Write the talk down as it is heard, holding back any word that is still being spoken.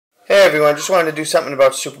Hey everyone, just wanted to do something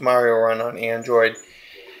about Super Mario Run on Android.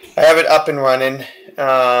 I have it up and running.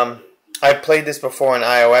 I've played this before on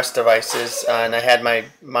iOS devices, and I had my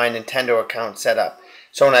Nintendo account set up.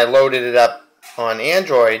 So when I loaded it up on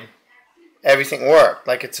Android, everything worked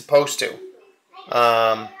like it's supposed to.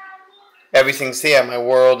 Everything's there, my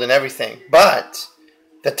world and everything. But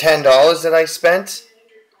the $10 that I spent,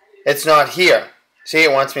 it's not here. See,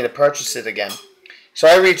 it wants me to purchase it again. So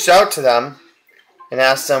I reached out to them and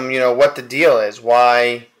asked them, what the deal is.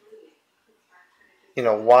 Why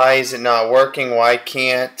is it not working? Why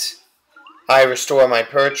can't I restore my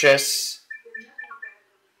purchase?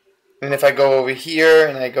 And if I go over here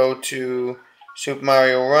and I go to Super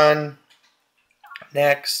Mario Run,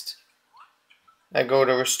 next, I go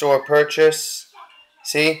to restore purchase.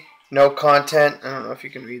 See? No content. I don't know if you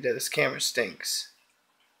can read that. This camera stinks.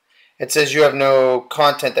 It says you have no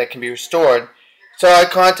content that can be restored. So I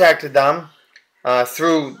contacted them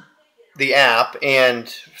through the app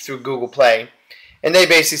and through Google Play, and they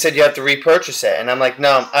basically said you have to repurchase it. And I'm like,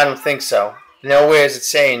 no, I don't think so. Nowhere is it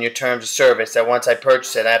saying in your terms of service that once I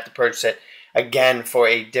purchase it, I have to purchase it again for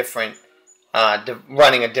a different,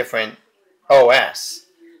 running a different OS.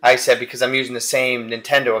 I said because I'm using the same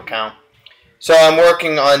Nintendo account. So I'm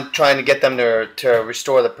working on trying to get them to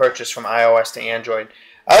restore the purchase from iOS to Android.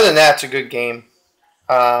 Other than that, it's a good game.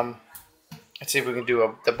 Let's see if we can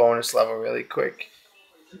do the bonus level really quick.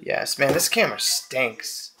 Yes, man, this camera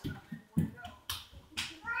stinks. I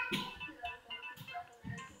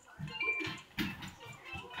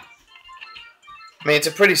mean, it's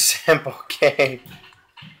a pretty simple game.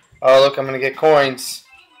 Oh, look, I'm going to get coins.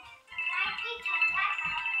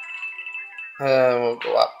 We'll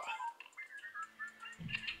go up.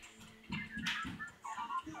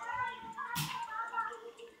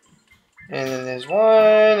 And then there's one,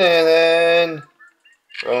 and then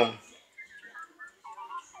boom.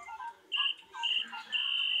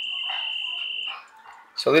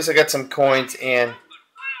 So at least I got some coins and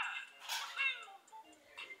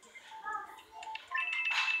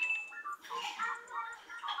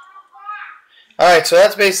alright, so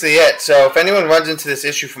that's basically it. So if anyone runs into this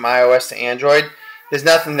issue from iOS to Android, there's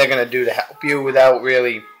nothing they're going to do to help you without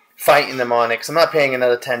really fighting them on it. Because I'm not paying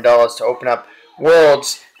another $10 to open up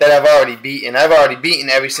worlds that I've already beaten. I've already beaten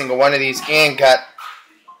every single one of these and got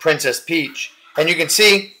Princess Peach. And you can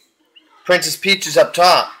see Princess Peach is up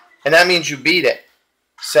top. And that means you beat it.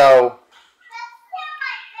 So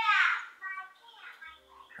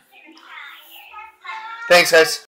thanks, guys.